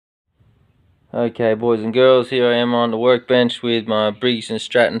Okay, boys and girls, here I am on the workbench with my Briggs and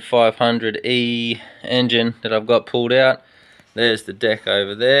Stratton 500E engine that I've got pulled out. There's the deck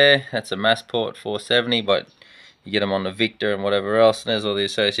over there. That's a Massport 470, but you get them on the Victor and whatever else. And there's all the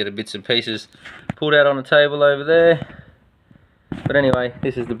associated bits and pieces pulled out on the table over there. But anyway,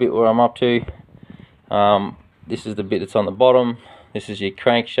 this is the bit where I'm up to. This is the bit that's on the bottom. This is your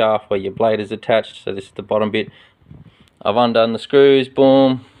crankshaft where your blade is attached. So this is the bottom bit. I've undone the screws,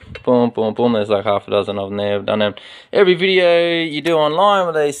 boom. Boom, boom, boom. There's like half a dozen of them there. I've done them. Every video you do online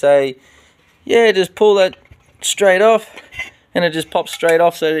where they say, yeah, just pull that straight off, and it just pops straight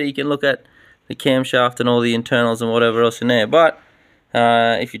off so that you can look at the camshaft and all the internals and whatever else in there. But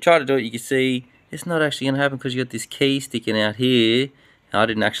if you try to do it, you can see it's not actually going to happen because you got this key sticking out here. I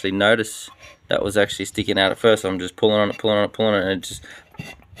didn't actually notice that was actually sticking out at first. I'm just pulling on it, pulling on it, pulling on it, and it just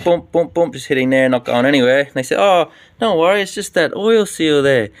boom, boom, boom, just hitting there, not going anywhere. And they said, oh, don't worry, it's just that oil seal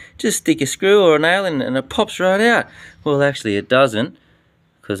there. Just stick a screw or a nail in and it pops right out. Well, actually it doesn't,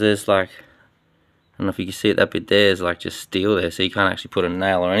 because there's like, I don't know if you can see it, that bit there is like just steel there, so you can't actually put a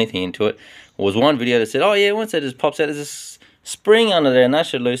nail or anything into it. There was one video that said, oh yeah, once that just pops out, there's a spring under there and that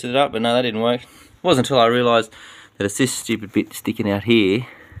should loosen it up, but no, that didn't work. It wasn't until I realised that it's this stupid bit sticking out here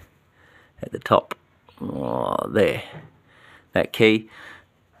at the top. Oh, there. That key.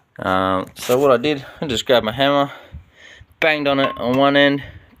 So what I did, I just grabbed my hammer, banged on it on one end,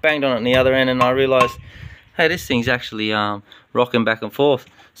 banged on it on the other end, and I realised, hey, this thing's actually rocking back and forth.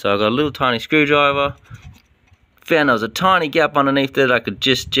 So I got a little tiny screwdriver, found there was a tiny gap underneath there that I could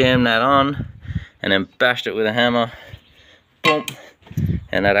just jam that on, and then bashed it with a hammer, boom,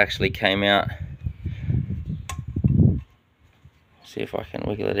 and that actually came out. See if I can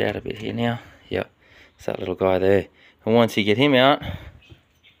wiggle it out a bit here now. Yep, it's that little guy there. And once you get him out,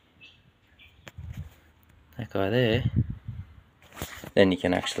 that guy there, then you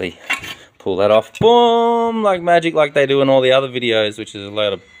can actually pull that off, boom, like magic, like they do in all the other videos, which is a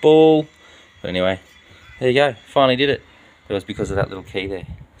load of bull. But anyway, there you go, finally did it. It was because of that little key there.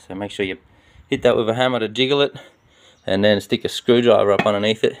 So make sure you hit that with a hammer to jiggle it, and then stick a screwdriver up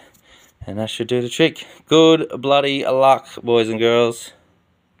underneath it, and that should do the trick. Good bloody luck, boys and girls.